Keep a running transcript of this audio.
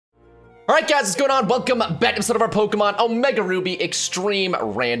Alright guys, what's going on? Welcome back to episode of our Pokemon Omega Ruby Extreme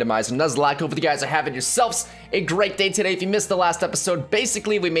Randomizer Nuzlocke. Hopefully you guys are having yourselves a great day today. If you missed the last episode,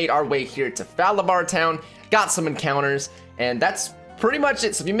 basically we made our way here to Falabar Town, got some encounters, and that's pretty much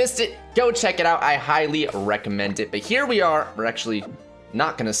it. So if you missed it, go check it out. I highly recommend it. But here we are. We're actually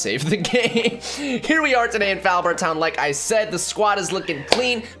not gonna save the game. Here we are today in Falabar Town. Like I said, the squad is looking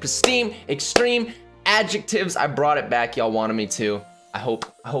clean, pristine, extreme. Adjectives, I brought it back. Y'all wanted me to. I hope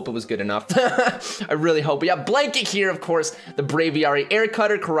it was good enough. I really hope. We have Blanket here, of course, the Braviary Air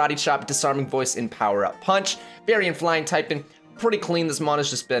Cutter, Karate Chop, Disarming Voice, and Power Up Punch. Variant Flying typing, pretty clean. This mon has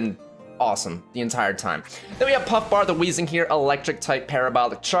just been awesome the entire time. Then we have Puffbar, the Weezing here, Electric type,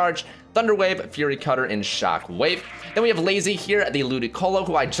 Parabolic Charge, Thunder Wave, Fury Cutter, and Shock Wave. Then we have Lazy here, the Ludicolo,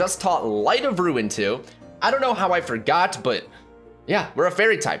 who I just taught Light of Ruin to. I don't know how I forgot, but yeah, we're a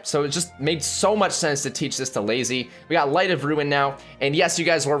fairy type, so it just made so much sense to teach this to Lazy. We got Light of Ruin now, and yes, you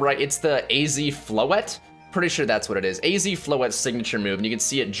guys were right, it's the AZ Floette. Pretty sure that's what it is. AZ Floette's signature move, and you can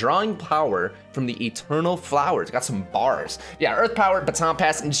see it drawing power from the Eternal Flowers. Got some bars. Yeah, Earth Power, Baton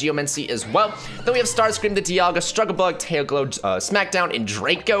Pass, and Geomancy as well. Then we have Starscream, the Dialga, Struggle Bug, Tail Glow, Smackdown, and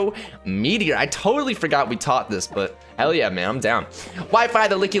Draco Meteor. I totally forgot we taught this, but hell yeah, man, I'm down. Wi-Fi,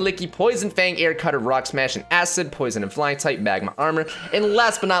 the Licky Licky, Poison Fang, Air Cutter, Rock Smash, and Acid, Poison and Flying type, Magma Armor. And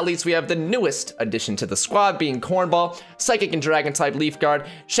last but not least, we have the newest addition to the squad, being Cornball, Psychic and Dragon type, Leaf Guard,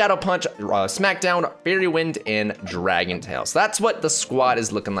 Shadow Punch, Smackdown, Fairy Wind, and Dragon Tail. So that's what the squad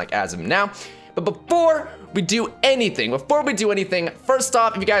is looking like as of now. But before we do anything, first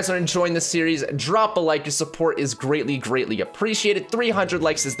off, if you guys are enjoying this series, drop a like. Your support is greatly appreciated. 300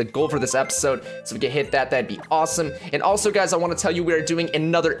 likes is the goal for this episode, so if we can hit that, that'd be awesome. And also, guys, I want to tell you we are doing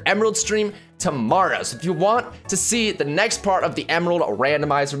another Emerald stream tomorrow. So if you want to see the next part of the Emerald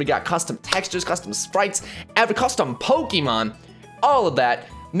Randomizer, we got custom textures, custom sprites, custom Pokemon, all of that.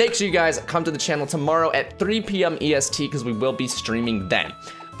 Make sure you guys come to the channel tomorrow at 3 p.m. EST because we will be streaming then.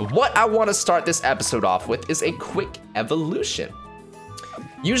 But what I want to start this episode off with is a quick evolution.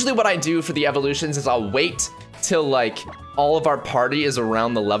 Usually what I do for the evolutions is I'll wait till like all of our party is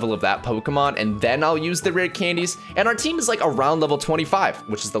around the level of that Pokemon, and then I'll use the rare candies. And our team is like around level 25,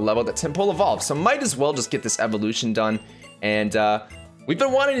 which is the level that Tympole evolves. So might as well just get this evolution done. And we've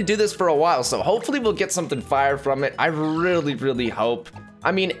been wanting to do this for a while, so hopefully we'll get something fire from it. I really hope.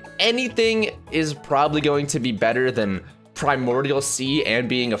 I mean, anything is probably going to be better than Primordial Sea and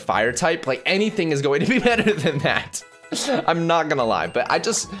being a fire type. Like, anything is going to be better than that. I'm not gonna lie, but I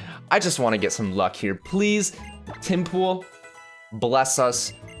just want to get some luck here. Please, Tympole, bless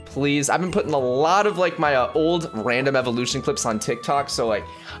us, please. I've been putting a lot of like my old random evolution clips on TikTok, so like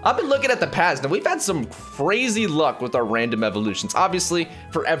I've been looking at the past, and we've had some crazy luck with our random evolutions. Obviously,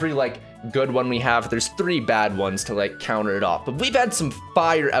 for every like good one we have, there's 3 bad ones to like counter it off, but we've had some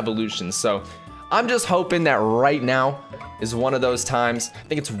fire evolutions, so I'm just hoping that right now is one of those times. I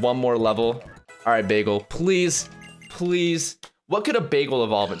think it's one more level. All right, Bagel, please. What could a bagel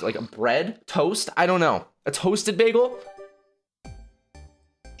evolve into? Like a bread? Toast? I don't know. A toasted bagel?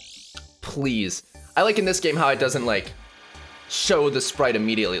 Please. I like in this game how it doesn't like show the sprite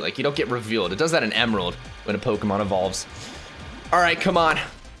immediately. Like you don't get revealed. It does that in Emerald when a Pokemon evolves. All right, come on.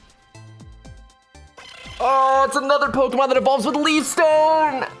 Oh, it's another Pokemon that evolves with Leaf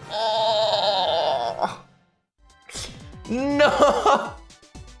Stone. Oh. No.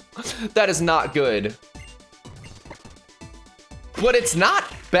 That is not good. But it's not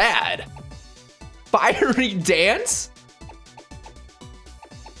bad. Fiery Dance?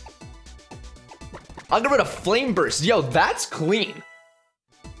 I'll get rid of Flame Burst. Yo, that's clean.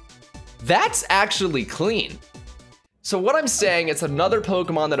 That's actually clean. So what I'm saying, it's another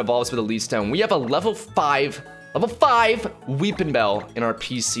Pokemon that evolves with a Leaf Stone. We have a level 5 Weepinbell in our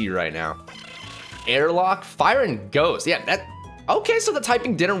PC right now. Airlock, Fire and Ghost. Yeah, that, okay, so the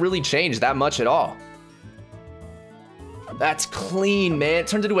typing didn't really change that much at all. That's clean, man. It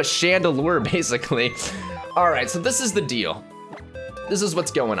turned into a Chandelure, basically. All right, so this is the deal. This is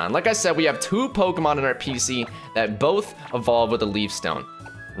what's going on. Like I said, we have 2 Pokemon in our PC that both evolve with a Leaf Stone.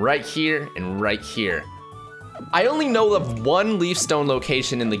 Right here and right here. I only know of 1 Leaf Stone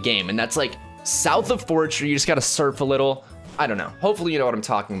location in the game, and that's like south of Fortree. You just gotta surf a little. I don't know. Hopefully you know what I'm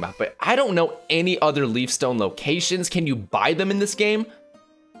talking about, but I don't know any other Leaf Stone locations. Can you buy them in this game?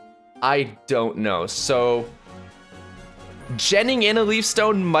 I don't know. So genning in a Leaf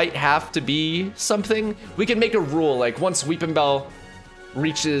Stone might have to be something. We can make a rule, like once Weepinbell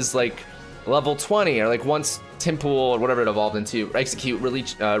reaches like level 20, or like once Tympole or whatever it evolved into, Execute really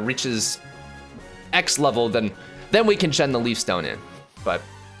reaches X level, then we can gen the Leaf Stone in. But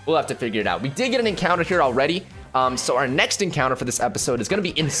we'll have to figure it out. We did get an encounter here already So our next encounter for this episode is gonna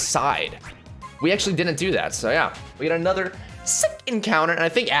be inside. We actually didn't do that, so yeah. We got another sick encounter, and I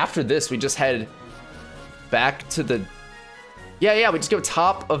think after this, we just head back to the... Yeah, we just go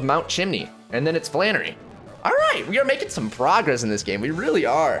top of Mount Chimney, and then it's Flannery. All right, we are making some progress in this game. We really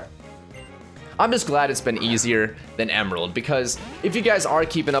are. I'm just glad it's been easier than Emerald, because if you guys are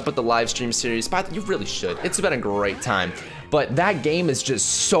keeping up with the live stream series, you really should. It's been a great time. But that game is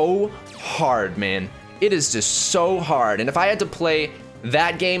just so hard, man. It is just so hard. And if I had to play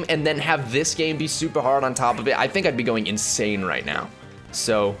that game and then have this game be super hard on top of it, I think I'd be going insane right now.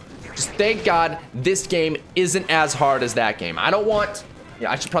 So just thank God this game isn't as hard as that game. I don't want...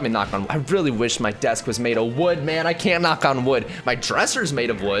 Yeah, I should probably knock on... I really wish my desk was made of wood, man. I can't knock on wood. My dresser's made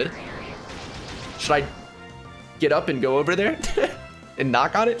of wood. Should I get up and go over there and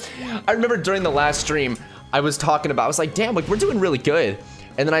knock on it? I remember during the last stream, I was talking about, I was like, damn, like we're doing really good.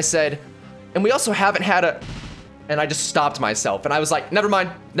 And then I said, and we also haven't had a, and I just stopped myself. And I was like, never mind.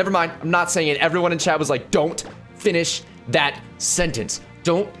 I'm not saying it. Everyone in chat was like, don't finish that sentence.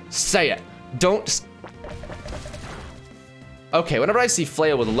 Don't say it. Don't. Okay, whenever I see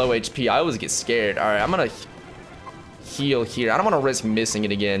Flail with low HP, I always get scared. All right, I'm gonna heal here. I don't wanna risk missing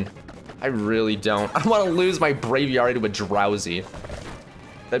it again. I really don't. I don't want to lose my Braviary to a Drowsy.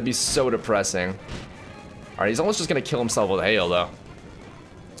 That'd be so depressing. All right, he's almost just gonna kill himself with hail, though.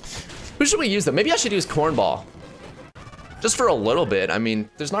 Who should we use, though? Maybe I should use Cornball. Just for a little bit. I mean,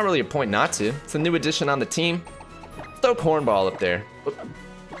 there's not really a point not to. It's a new addition on the team. Throw Cornball up there.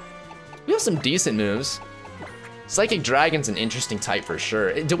 We have some decent moves. Psychic Dragon's an interesting type for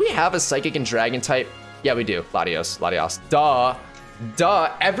sure. Do we have a Psychic and Dragon type? Yeah, we do. Latios.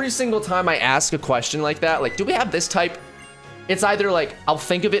 Duh, every single time I ask a question like that, like, do we have this type? It's either like, I'll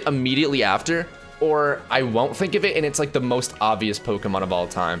think of it immediately after, or I won't think of it, and it's like the most obvious Pokemon of all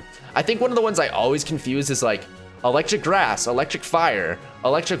time. I think one of the ones I always confuse is like, Electric Grass, Electric Fire,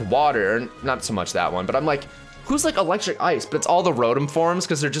 Electric Water, or not so much that one, but I'm like, who's like Electric Ice? But it's all the Rotom forms,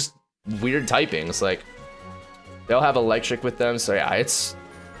 because they're just weird typings, like, they'll have Electric with them, so yeah, it's...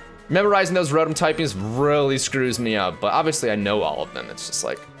 Memorizing those Rotom typings really screws me up, but obviously I know all of them. It's just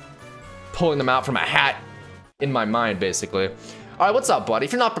like pulling them out from a hat in my mind, basically. All right, what's up, buddy?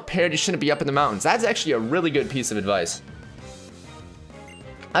 If you're not prepared, you shouldn't be up in the mountains. That's actually a really good piece of advice.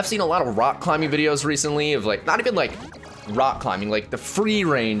 I've seen a lot of rock climbing videos recently of like, not even like rock climbing, like the free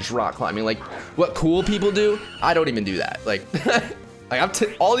range rock climbing, like what cool people do. I don't even do that. Like,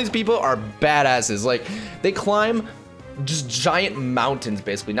 all these people are badasses. Like they climb just giant mountains,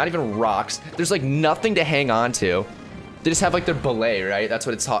 basically, not even rocks. There's like nothing to hang on to. They just have like their belay, right? That's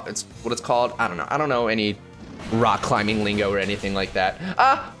what it's what it's called. I don't know. I don't know any rock climbing lingo or anything like that.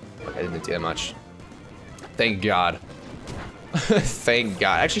 Okay, I didn't do that much. Thank God. Thank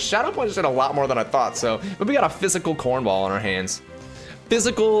God. Actually, Shadow Punch did a lot more than I thought, so but we got a physical Cornball on our hands.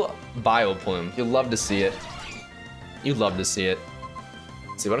 Physical Bioplume. You'll love to see it. You'd love to see it.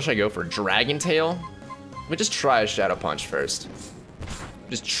 Let's see, what should I go for? Dragon Tail? Let me just try a Shadow Punch first.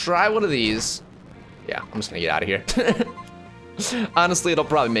 Just try one of these. Yeah, I'm just gonna get out of here. Honestly, it'll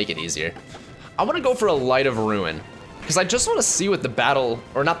probably make it easier. I wanna go for a Light of Ruin, because I just wanna see what the battle,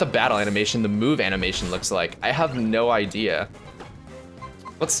 or not the battle animation, the move animation looks like. I have no idea.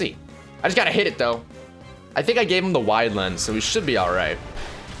 Let's see. I just gotta hit it though. I think I gave him the wide lens, so we should be all right.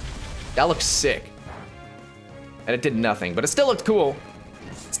 That looks sick. And it did nothing, but it still looked cool.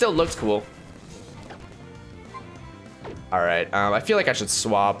 It still looks cool. All right, I feel like I should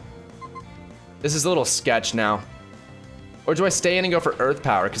swap. This is a little sketch now. Or do I stay in and go for Earth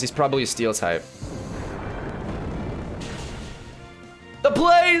Power, because he's probably a Steel type. The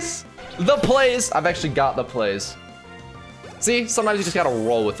plays! The plays! I've actually got the plays. See, sometimes you just gotta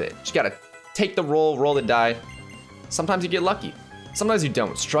roll with it. You gotta take the roll, roll the die. Sometimes you get lucky. Sometimes you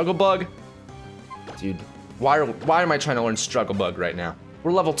don't. Struggle Bug? Dude, why am I trying to learn Struggle Bug right now?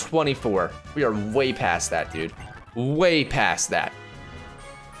 We're level 24. We are way past that, dude. Way past that.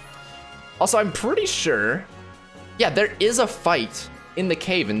 Also, I'm pretty sure, yeah, there is a fight in the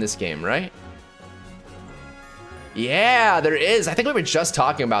cave in this game, right? Yeah, there is. I think we were just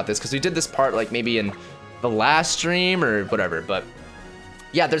talking about this because we did this part like maybe in the last stream or whatever, but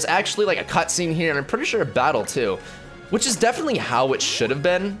yeah, there's actually like a cutscene here and I'm pretty sure a battle too, which is definitely how it should have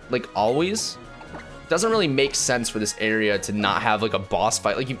been, like always. Doesn't really make sense for this area to not have like a boss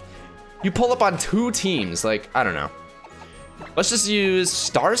fight. Like you pull up on two teams, like, I don't know. Let's just use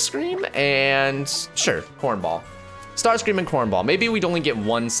Starscream and, sure, Cornball. Starscream and Cornball. Maybe we'd only get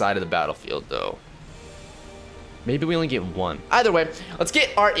one side of the battlefield, though. Maybe we only get one. Either way, let's get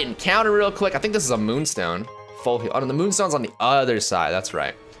our encounter real quick. I think this is a Moonstone. Full heal. Oh, no, the Moonstone's on the other side. That's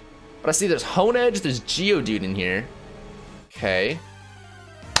right. But I see there's Honedge, there's Geodude in here. Okay.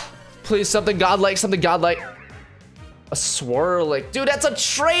 Please, something godlike, something godlike. A Swirlick. Dude, that's a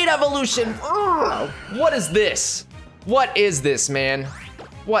trade evolution. Ugh. What is this? What is this, man?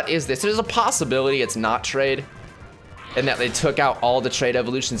 What is this? There's a possibility it's not trade, and that they took out all the trade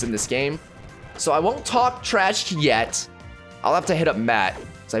evolutions in this game. So I won't talk trash yet. I'll have to hit up Matt,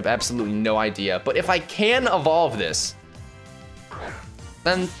 because I have absolutely no idea. But if I can evolve this,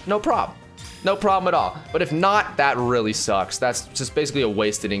 then no problem. No problem at all. But if not, that really sucks. That's just basically a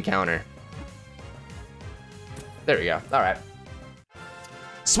wasted encounter. There we go. All right.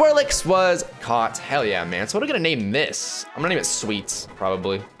 Swirlix was caught. Hell yeah, man. So what are we gonna name this? I'm gonna name it Sweets,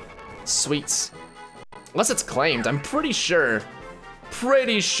 probably. Sweets. Unless it's claimed. I'm pretty sure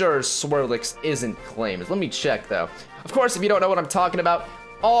Swirlix isn't claimed. Let me check, though. Of course, if you don't know what I'm talking about,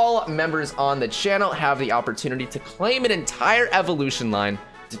 all members on the channel have the opportunity to claim an entire evolution line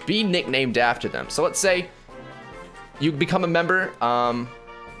to be nicknamed after them. So let's say you become a member,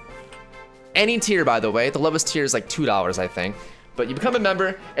 any tier, by the way. The lowest tier is like $2, I think. But you become a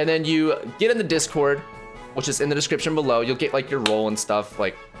member, and then you get in the Discord, which is in the description below. You'll get like your role and stuff.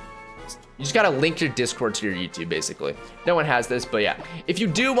 Like, you just gotta link your Discord to your YouTube, basically. No one has this, but yeah. If you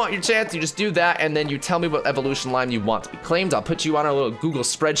do want your chance, you just do that, and then you tell me what evolution line you want to be claimed. I'll put you on a little Google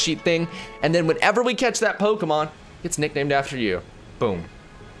spreadsheet thing, and then whenever we catch that Pokemon, it's nicknamed after you. Boom.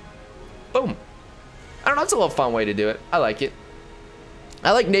 Boom. I don't know, it's a little fun way to do it. I like it.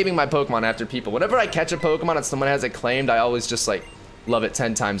 I like naming my Pokemon after people. Whenever I catch a Pokemon and someone has it claimed, I always just like love it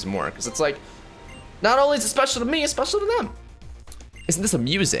 10 times more. Because it's like, not only is it special to me, it's special to them. Isn't this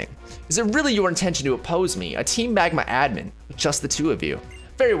amusing? Is it really your intention to oppose me? A team my admin with just the two of you.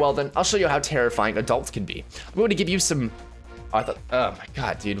 Very well then, I'll show you how terrifying adults can be. I'm going to give you some, oh my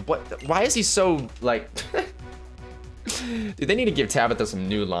god, dude, what, why is he so like, dude, they need to give Tabitha some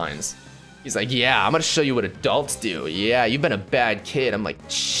new lines. He's like, yeah, I'm gonna show you what adults do. Yeah, you've been a bad kid. I'm like,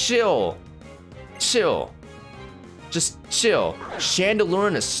 chill. Chill. Just chill. Chandelure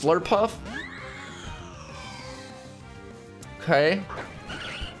and a Slurpuff? Okay.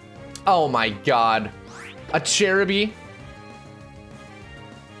 Oh my god. A Cherubi?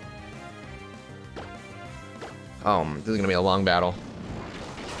 This is gonna be a long battle.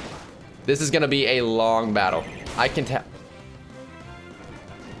 This is gonna be a long battle. I can tell.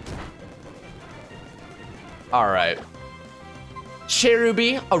 All right.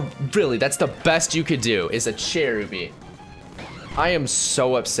 Cherubi, oh, really, that's the best you could do, is a Cherubi. I am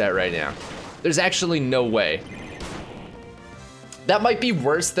so upset right now. There's actually no way. That might be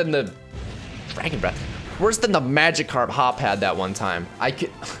worse than the Dragon Breath. Worse than the Magikarp Hop had that one time. I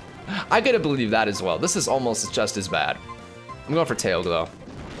couldn't believe that as well. This is almost just as bad. I'm going for Tail though.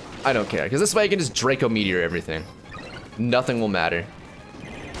 I don't care, because this way I can just Draco Meteor everything. Nothing will matter.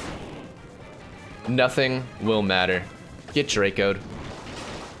 Nothing will matter. Get Draco'd.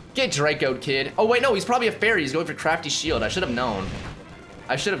 Get Draco'd, kid. Oh wait, no, he's probably a fairy. He's going for Crafty Shield. I should have known.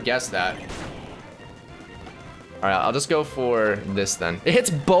 I should have guessed that. All right, I'll just go for this then. It hits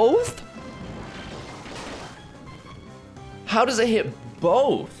both? How does it hit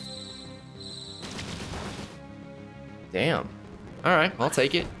both? Damn. All right, I'll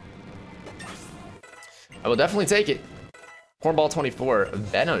take it. I will definitely take it. Cornball 24,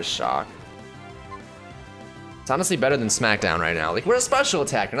 Venoshock. It's honestly better than SmackDown right now. Like, we're a special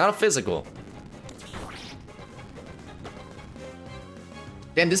attacker, not a physical.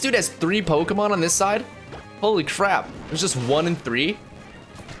 Damn, this dude has 3 Pokemon on this side? Holy crap. There's just 1 and 3?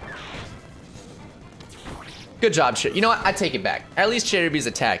 Good job, Cher. You know what? I take it back. At least Cherubi's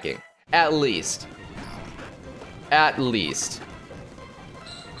attacking. At least. At least.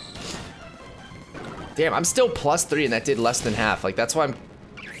 Damn, I'm still +3 and that did less than half. Like, that's why I'm...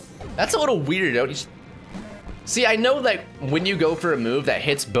 That's a little weird, don't you? See, I know that when you go for a move that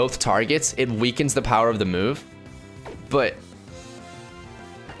hits both targets, it weakens the power of the move. But...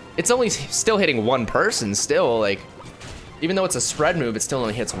 it's only still hitting one person still, like... even though it's a spread move, it still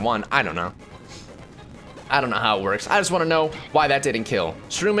only hits one. I don't know. I don't know how it works. I just want to know why that didn't kill.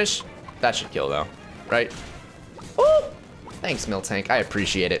 Shroomish, that should kill though, right? Ooh! Thanks, Miltank, I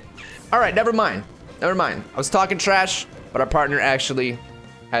appreciate it. All right, never mind. Never mind. I was talking trash, but our partner actually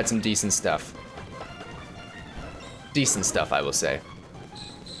had some decent stuff. Decent stuff, I will say.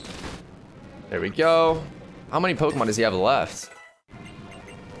 There we go. How many Pokemon does he have left?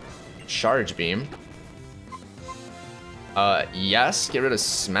 Charge Beam. Yes, get rid of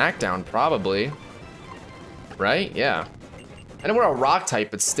Smackdown, probably. Right? Yeah. I know we're a rock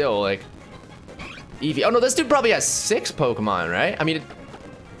type, but still, like... Eevee. Oh no, this dude probably has 6 Pokemon, right? I mean...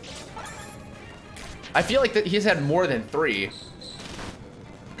 I feel like that he's had more than 3.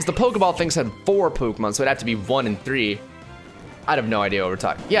 Because the Pokeball things had 4 Pokemon, so it'd have to be 1 and 3. I'd have no idea what we're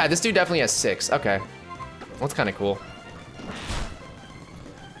talking. Yeah, this dude definitely has 6. Okay. That's kind of cool.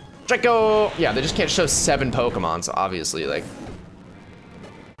 Draco! Yeah, they just can't show 7 Pokemon, so obviously, like...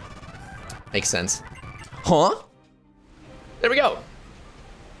 Makes sense. Huh? There we go.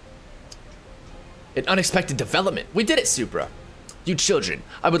 An unexpected development. We did it, Supra. You children,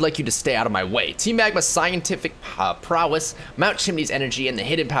 I would like you to stay out of my way. Team Magma's scientific prowess, Mount Chimney's energy, and the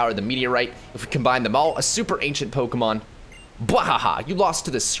hidden power of the meteorite. If we combine them all, a super ancient Pokemon. Bwahaha, you lost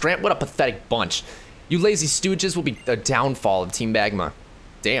to the Stramp. What a pathetic bunch. You lazy stooges will be the downfall of Team Magma.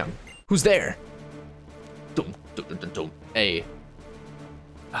 Damn. Who's there? Hey.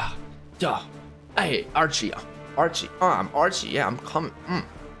 Yeah. Hey, Archie. Archie. I'm Archie. Yeah, I'm coming.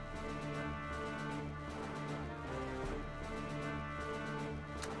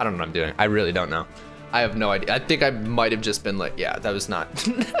 I don't know what I'm doing. I really don't know. I have no idea. I think I might have just been like, yeah, that was not.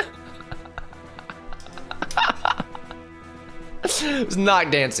 It was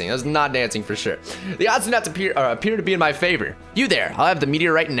not dancing. It was not dancing for sure. The odds do not appear to be in my favor. You there. I'll have the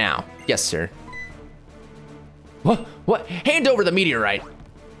meteorite now. Yes, sir. What? What? Hand over the meteorite.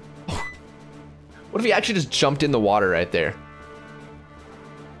 What if he actually just jumped in the water right there?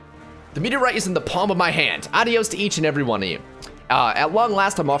 The meteorite is in the palm of my hand. Adios to each and every one of you. At long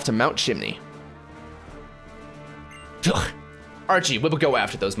last, I'm off to Mount Chimney. Archie, we will go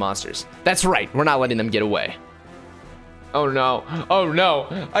after those monsters. That's right, we're not letting them get away. Oh no, oh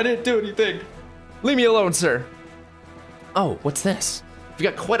no, I didn't do anything. Leave me alone, sir. Oh, what's this? You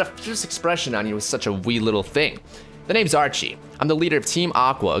got quite a fierce expression on you with such a wee little thing. The name's Archie. I'm the leader of Team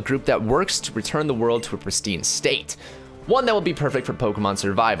Aqua, a group that works to return the world to a pristine state. One that will be perfect for Pokemon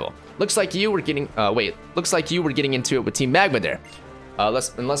survival. Looks like you were getting, looks like you were getting into it with Team Magma there.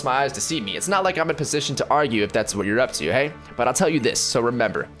 Unless my eyes deceive me. It's not like I'm in a position to argue if that's what you're up to, hey? But I'll tell you this, so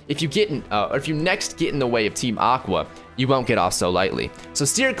remember, if you next get in the way of Team Aqua, you won't get off so lightly. So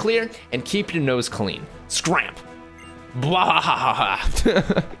steer clear and keep your nose clean. Scramp.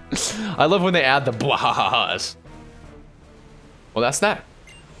 Bwahaha. I love when they add the bwahahas. Well, that's that.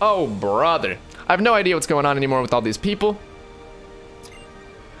 Oh, brother. I have no idea what's going on anymore with all these people.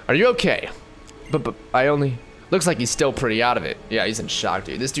 Are you okay? But I only... Looks like he's still pretty out of it. Yeah, he's in shock,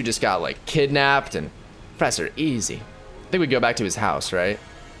 dude. This dude just got, like, kidnapped and... Professor, easy. I think we go back to his house, right?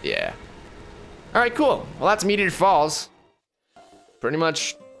 Yeah. All right, cool. Well, that's Meteor Falls. Pretty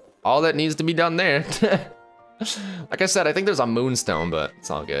much all that needs to be done there. Like I said, I think there's a moonstone, but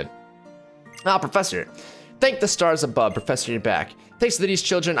it's all good. Ah, Professor. Thank the stars above, Professor, you're back. Thanks to these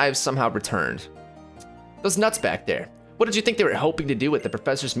children, I have somehow returned. Those nuts back there. What did you think they were hoping to do with the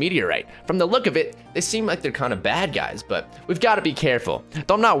Professor's meteorite? From the look of it, they seem like they're kind of bad guys, but we've got to be careful.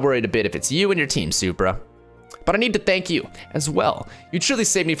 Though I'm not worried a bit if it's you and your team, Supra. But I need to thank you as well. You truly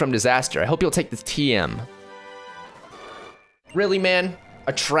saved me from disaster. I hope you'll take this TM. Really, man?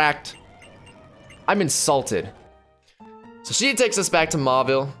 Attract? I'm insulted. So she takes us back to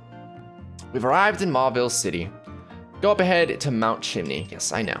Mauville. We've arrived in Mauville City. Go up ahead to Mount Chimney.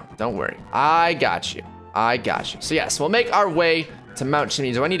 Yes, I know. Don't worry. I got you. I got you. So yes, we'll make our way to Mount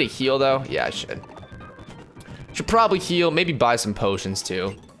Chimney. Do I need to heal though? Yeah, I should. Should probably heal. Maybe buy some potions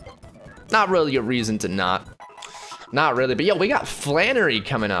too. Not really a reason to not. Not really. But yo, we got Flannery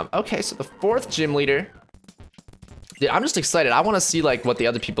coming up. Okay, so the 4th gym leader. Dude, I'm just excited. I want to see like what the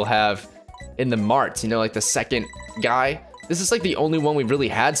other people have in the marts. You know, like the 2nd guy. This is like the only one we've really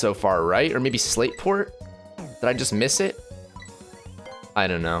had so far, right? Or maybe Slateport? Did I just miss it? I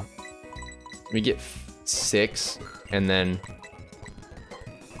don't know. We get 6 and then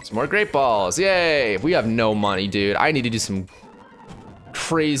some more great balls. Yay! We have no money, dude. I need to do some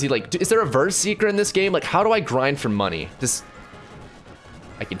crazy, like, is there a verse seeker in this game? Like, how do I grind for money?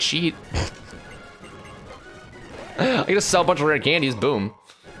 I can cheat. I can just sell a bunch of rare candies, boom.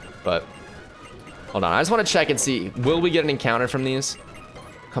 But hold on, I just want to check and see, will we get an encounter from these?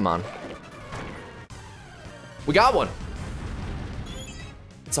 Come on. We got one.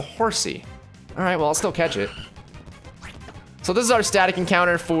 It's a horsey. All right, well, I'll still catch it. So this is our static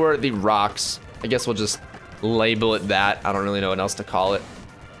encounter for the rocks. I guess we'll just label it that. I don't really know what else to call it.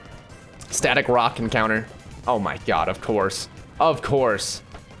 Static rock encounter. Oh my God, of course. Of course.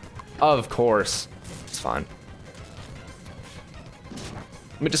 Of course. It's fine.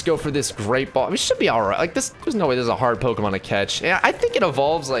 Let me just go for this great ball. We should be all right. Like this, there's no way there's a hard Pokemon to catch. Yeah, I think it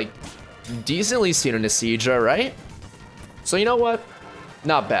evolves like decently sooner than Seadra, right? So you know what?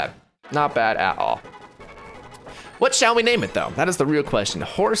 Not bad. Not bad at all. What shall we name it though? That is the real question.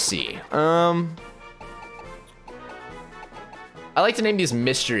 Horsey. I like to name these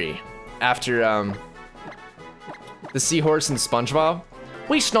Mystery after the seahorse and SpongeBob.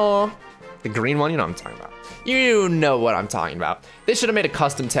 Weeshnaw. The green one, you know what I'm talking about. You know what I'm talking about. They should have made a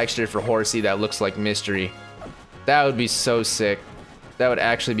custom texture for Horsey that looks like mystery. That would be so sick. That would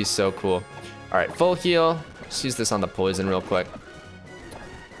actually be so cool. All right, full heal. Let's use this on the poison real quick.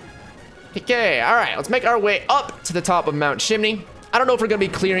 Okay, all right, let's make our way up to the top of Mount Chimney. I don't know if we're gonna be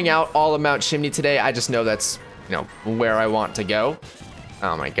clearing out all of Mount Chimney today. I just know that's, you know, where I want to go.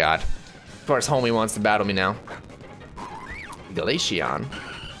 Oh my God. Of course, homie wants to battle me now. Glaceon.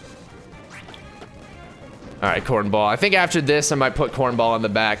 All right, Cornball. I think after this, I might put Cornball on the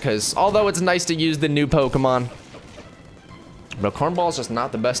back, because although it's nice to use the new Pokemon, but Cornball's just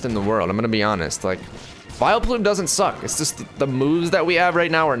not the best in the world. I'm gonna be honest. Like, Vileplume doesn't suck. It's just the moves that we have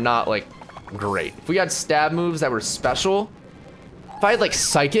right now are not, like, great. If we had stab moves that were special, if I had, like,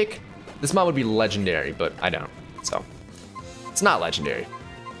 Psychic, this mod would be legendary, but I don't. So, it's not legendary.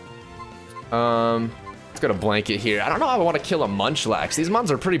 Let's go to Blanket here. I don't know how I want to kill a Munchlax. These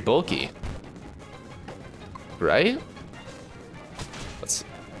mons are pretty bulky. Right? Let's see.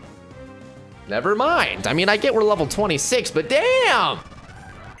 Never mind. I mean, I get we're level 26, but damn!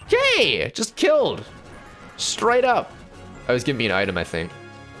 Okay, just killed. Straight up. Oh, he's giving me an item, I think.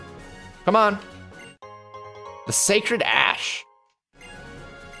 Come on. The Sacred Ash.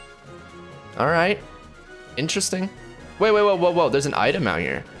 All right. Interesting. Wait, whoa, whoa, whoa. There's an item out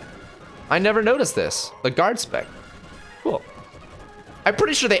here. I never noticed this. The guard spec. Cool. I'm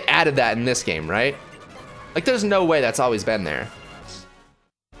pretty sure they added that in this game, right? Like, there's no way that's always been there.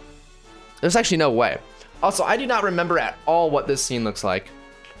 There's actually no way. Also, I do not remember at all what this scene looks like.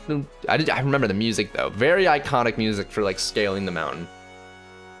 I remember the music, though. Very iconic music for, like, scaling the mountain.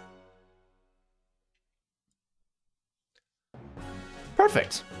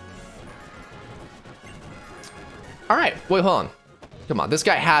 Perfect. All right, wait, hold on. Come on, this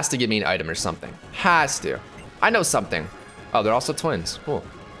guy has to give me an item or something. Has to. I know something. Oh, they're also twins. Cool.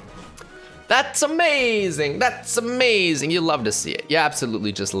 That's amazing. That's amazing. You love to see it. You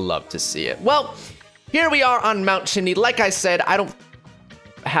absolutely just love to see it. Well, here we are on Mount Chimney. Like I said, I don't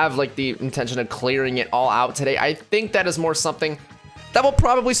have like the intention of clearing it all out today. I think that is more something that we'll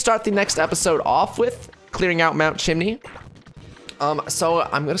probably start the next episode off with, clearing out Mount Chimney. So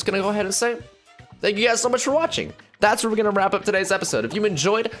I'm just gonna go ahead and say, thank you guys so much for watching. That's where we're gonna wrap up today's episode. If you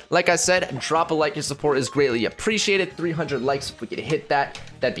enjoyed, like I said, drop a like. Your support is greatly appreciated. 300 likes, if we could hit that,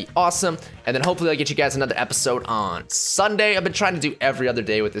 that'd be awesome. And then hopefully I'll get you guys another episode on Sunday. I've been trying to do every other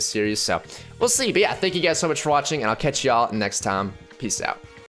day with this series, so we'll see. But yeah, thank you guys so much for watching, and I'll catch y'all next time. Peace out.